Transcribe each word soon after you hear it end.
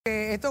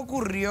esto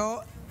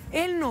ocurrió,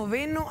 el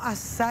 9º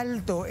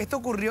asalto. Esto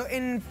ocurrió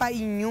en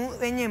Païñú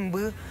de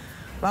Ñemby.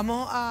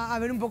 Vamos a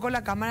ver un poco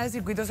la cámara del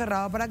circuito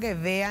cerrado para que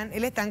vean.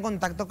 Él está en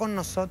contacto con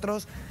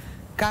nosotros,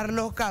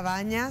 Carlos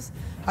Cabañas.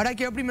 Ahora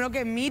quiero primero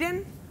que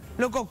miren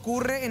lo que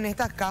ocurre en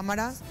estas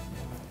cámaras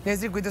del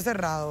circuito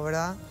cerrado,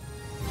 ¿verdad?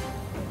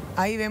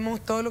 Ahí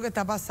vemos todo lo que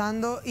está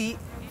pasando y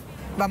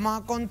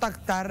vamos a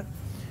contactar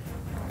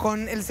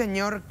con el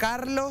señor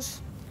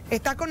Carlos.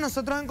 Está con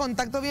nosotros en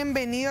contacto.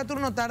 Bienvenido a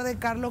Turno Tarde,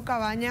 Carlos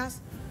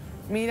Cabañas.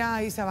 Mira,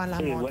 ahí se van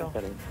las motos. Buenas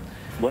tardes.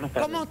 Buenas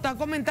tardes. ¿Cómo está?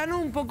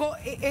 Comentanos un poco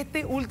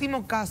este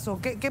último caso.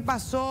 ¿Qué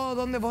pasó?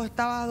 ¿Dónde vos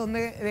estabas?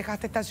 ¿Dónde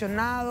dejaste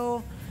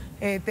estacionado?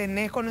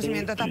 ¿Tenés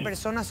conocimiento de estas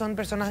personas? ¿Son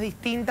personas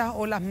distintas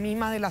o las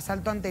mismas del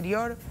asalto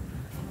anterior?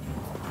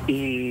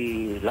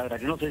 Y la verdad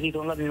que no sé si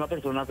son las mismas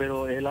personas,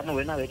 pero es la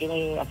 9ª vez que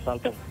me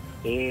asaltan.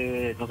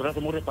 Nosotros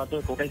hacemos reparto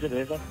de coca y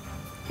cerveza.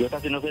 Yo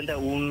estaciono frente a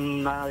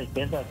una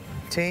despensa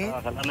para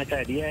bajar la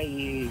mercadería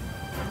y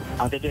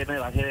antes que me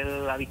baje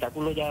del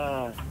habitáculo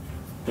ya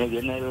me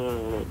viene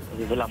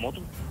de la moto,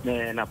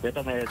 me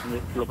aprieta,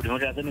 lo primero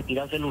que hace me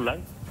tira el celular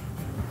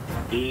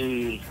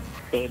y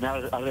me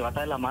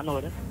arrebata de la mano,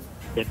 ¿verdad?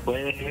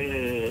 Después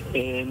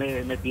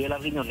me pide la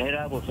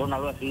riñonera, bolsón,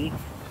 algo así.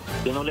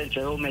 Yo no le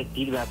entrego, me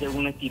hace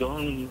un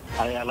estirón,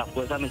 a la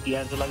fuerza me tira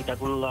dentro del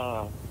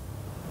habitáculo.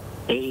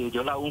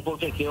 Yo la hago un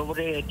forcejeo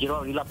porque quiero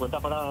abrir la puerta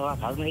para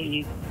bajarme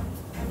y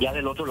ya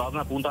del otro lado me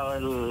apunta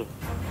el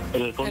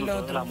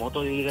conductor de la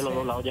moto y de los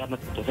dos lados ya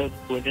entonces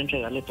tuve que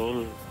entregarle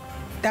todo.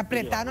 Te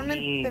apretaron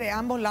entre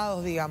ambos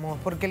lados, digamos,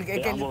 porque el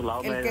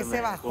que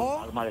se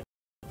bajó,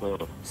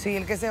 sí,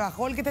 el que se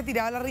bajó, el que te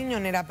tiraba la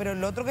riñonera, pero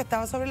el otro que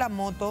estaba sobre la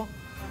moto,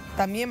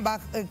 también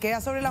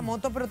queda sobre la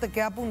moto, pero te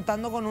queda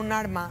apuntando con un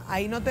arma.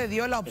 Ahí no te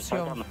dio la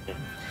opción.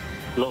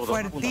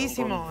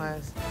 Fuertísimo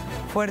es.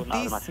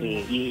 Fuertísimo. Armas,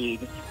 sí. Y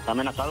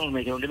amenazaron, me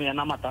dijeron que me iban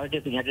a matar,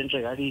 que tenía que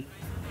entregar y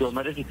yo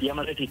me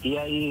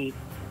resistía y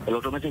el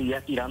otro me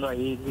seguía tirando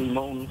ahí,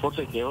 hicimos un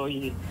forcejeo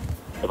y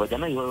después ya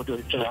me dijo,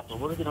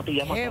 porque no te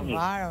iba a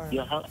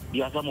matar,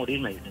 ibas a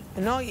morir, me dice.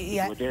 No,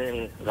 tuve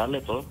que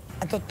darle todo.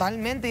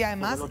 Totalmente, y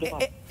además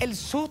el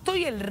susto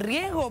y el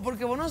riesgo,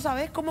 porque vos no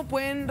sabés cómo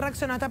pueden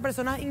reaccionar estas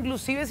personas,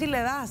 inclusive si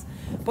le das,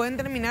 pueden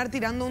terminar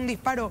tirando un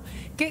disparo.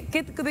 ¿De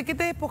qué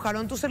te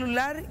despojaron? ¿Tu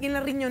celular y en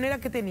la riñonera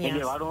que tenías? Me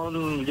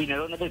llevaron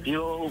dinero en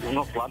efectivo,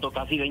 unos cuantos,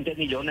 casi 20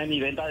 millones en mi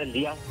venta del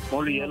día. Me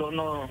olvidé,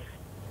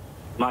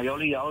 me había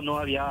olvidado, no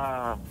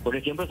había,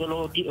 porque siempre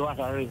solo vas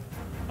a ver.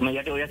 A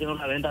medida que voy haciendo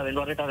una venta,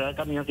 vengo a recargar el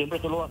camión, siempre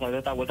solo vas a ver,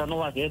 esta vuelta no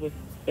va a ser, pues,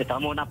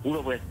 estamos en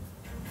apuro, pues.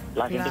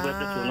 La gente pues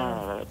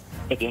presiona,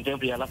 que tiene que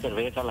enfriar la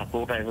cerveza, las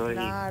coca, eso.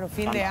 Claro,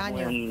 fin de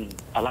año.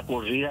 A la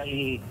corrida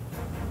y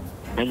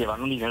me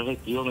llevaron dinero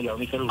efectivo, me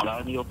llevaron mi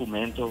celular, mi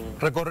documento.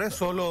 ¿Recorres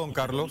solo, don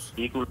Carlos?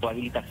 Sí, culpa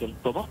habilitación.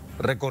 ¿Cómo?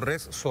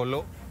 ¿Recorres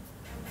solo?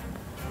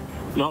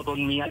 No,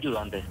 con mi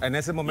ayudante. ¿En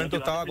ese momento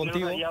estaba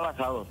contigo?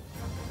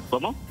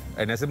 ¿Cómo?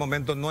 ¿En ese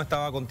momento no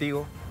estaba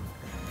contigo?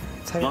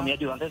 No, mi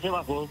ayudante se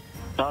bajó.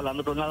 Estaba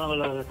hablando con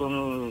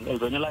el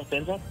dueño de la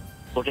despensa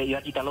porque iba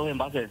a quitar los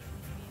envases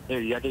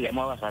el día que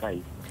íbamos a bajar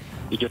ahí.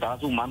 Y yo estaba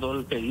sumando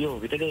el pedido.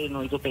 Viste que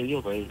no hizo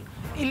pedido, pues.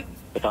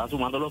 Estaba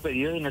sumando los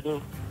pedidos y en eso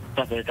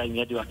se acerca y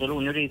mi ayudante lo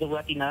único que hizo fue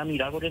atinar a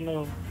mirar porque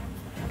no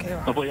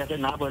podía hacer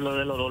nada, pues los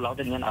de los dos lados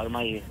tenían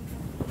armas y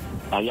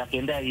había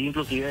gente ahí,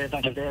 inclusive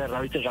esa gente de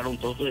verdad, y cerraron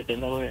todo su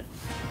despensa, pues.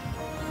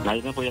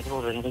 Nadie me podía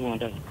socorrer en ese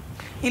momento.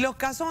 ¿Y los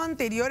casos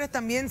anteriores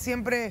también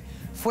siempre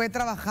fue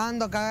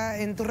trabajando acá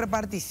en tus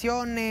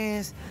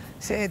reparticiones?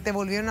 ¿Te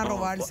volvieron a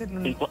robarse?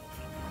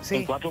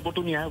 En 4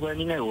 oportunidades fue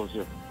mi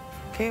negocio.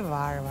 ¡Qué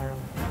bárbaro!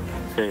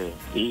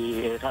 Sí,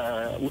 y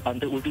esa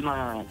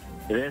última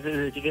vez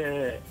decir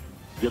que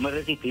yo me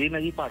resistí y me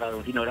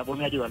dispararon. Si no era por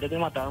mi ayudante me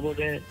mataron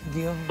porque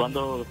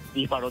cuando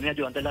disparó mi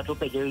ayudante le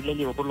atropelló y le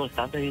llevó por los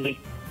estantes y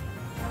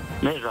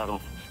me erraron.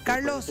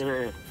 Carlos,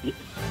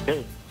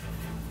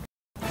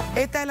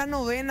 esta es la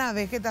 9ª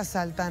vez que te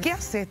asaltan. ¿Qué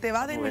haces? ¿Te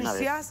vas a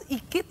denunciar? ¿Y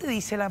qué te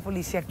dice la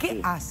policía?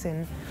 ¿Qué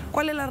hacen?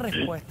 ¿Cuál es la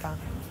respuesta?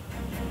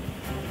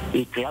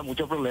 Y crea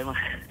muchos problemas.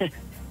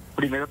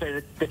 Primero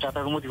te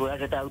trata como si fuera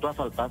que te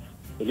autoasaltas.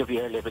 Yo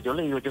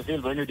le digo, yo soy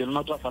el dueño, yo no me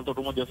autoasalto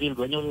como yo soy el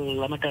dueño de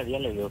la mercadería,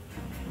 le digo.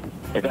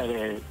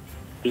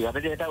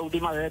 Fíjate que esta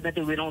última vez me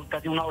tuvieron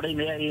casi 1 hora y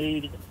media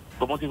ahí,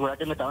 como si fuera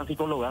que me estaban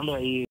psicologando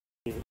ahí.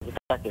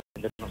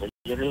 No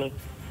sé,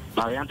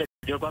 la vez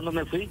anterior cuando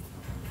me fui,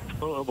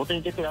 vos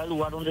tenés que esperar el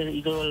lugar donde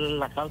hizo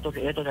el asalto,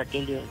 que esto, que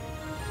aquello.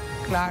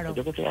 Claro.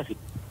 Yo creo que es así.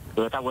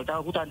 Pero esta vuelta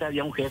justamente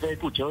había un jefe que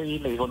escuchó y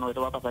le dijo, no,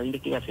 esto va a pasar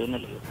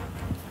investigaciones, le digo.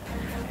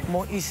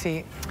 Y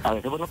sí. A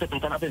veces pues no te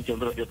prestan atención,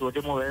 pero yo tuve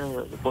que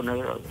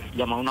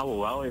llamar a un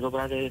abogado, eso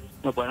para que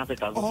me puedan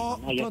afectar.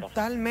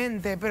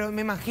 Totalmente, pero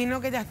me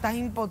imagino que ya estás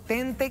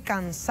impotente,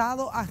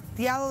 cansado,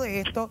 hastiado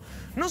de esto,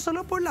 no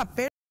solo por la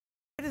pérdida.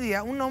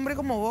 Un hombre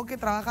como vos que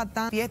trabaja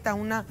tan fiesta,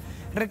 una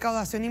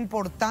recaudación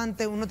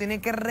importante, uno tiene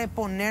que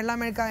reponer la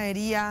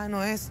mercadería,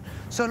 no es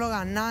solo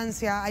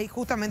ganancia. Ahí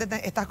justamente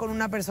estás con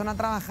una persona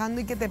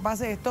trabajando y que te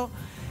pase esto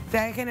te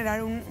ha de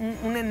generar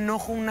un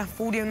enojo, una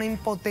furia, una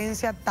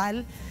impotencia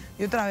tal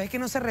y otra vez que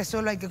no se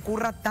resuelva y que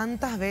ocurra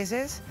tantas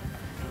veces,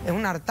 es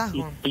un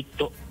hartazgo.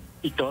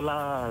 Y toda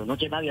la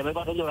noche nadie me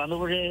pasó llorando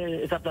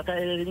porque esa plata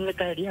es de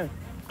mercadería.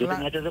 Yo Claro.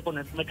 tenía que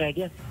reponer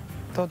mercadería.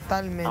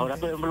 Totalmente. Ahora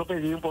pues, me lo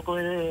pedí un poco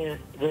de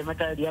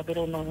mercadería,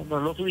 pero no es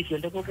lo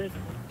suficiente porque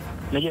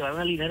me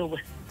llevaron el dinero,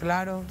 pues.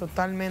 Claro,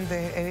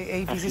 totalmente.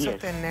 Es difícil Así es.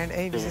 sostener,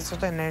 es difícil Sí.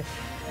 sostener.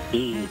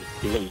 Y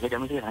le dije que a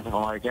mi hija,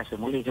 vamos a ver qué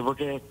hacemos. Le dije,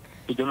 porque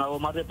si yo no hago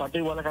más reparto,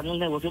 igual acá en el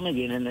negocio me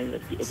vienen.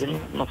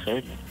 No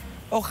sé.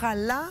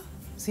 Ojalá,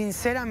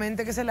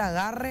 sinceramente, que se le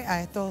agarre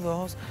a estos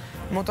dos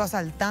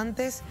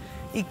motoasaltantes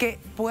y que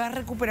pueda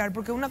recuperar,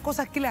 porque una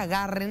cosa es que le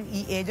agarren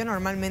y ellos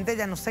normalmente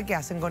ya no sé qué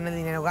hacen con el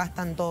dinero,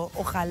 gastan todo.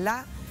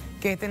 Ojalá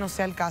que este no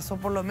sea el caso,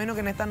 por lo menos que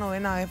en esta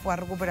 9ª vez pueda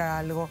recuperar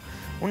algo.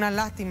 Una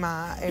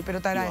lástima,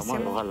 pero te Y agradecemos.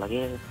 vamos, ojalá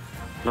que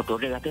no creo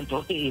que gasten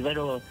todo,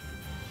 pero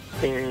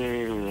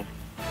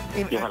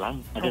y ojalá,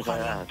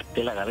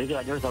 que la agarre y se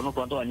vaya a unos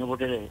cuantos años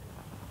porque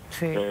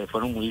Sí.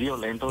 fueron muy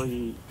violentos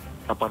y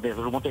aparte de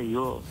eso, como te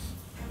digo,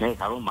 me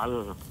dejaron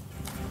mal.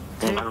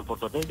 Sí. Por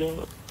suerte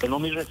yo tengo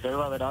mi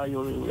reserva, ¿verdad?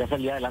 Yo voy a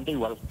salir adelante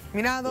igual.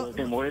 Mira,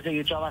 Tengo que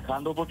seguir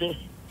trabajando porque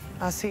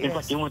así en es.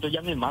 cualquier momento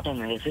ya me matan.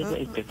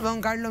 Don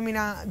Carlos,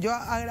 mira, yo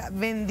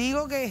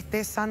bendigo que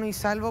estés sano y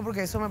salvo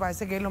porque eso me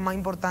parece que es lo más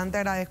importante.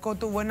 Agradezco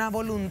tu buena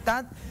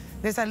voluntad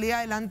de salir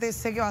adelante.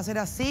 Sé que va a ser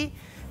así,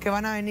 que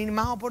van a venir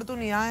más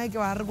oportunidades, que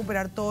vas a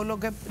recuperar todo lo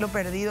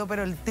perdido,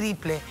 pero el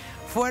triple.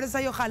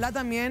 Fuerza y ojalá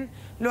también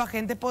los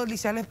agentes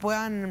policiales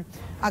puedan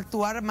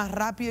actuar más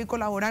rápido y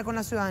colaborar con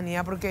la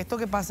ciudadanía, porque esto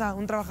que pasa a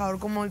un trabajador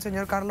como el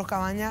señor Carlos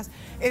Cabañas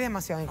es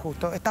demasiado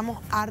injusto.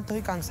 Estamos hartos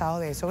y cansados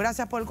de eso.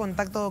 Gracias por el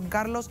contacto, don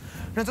Carlos.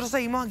 Nosotros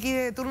seguimos aquí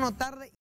de turno tarde.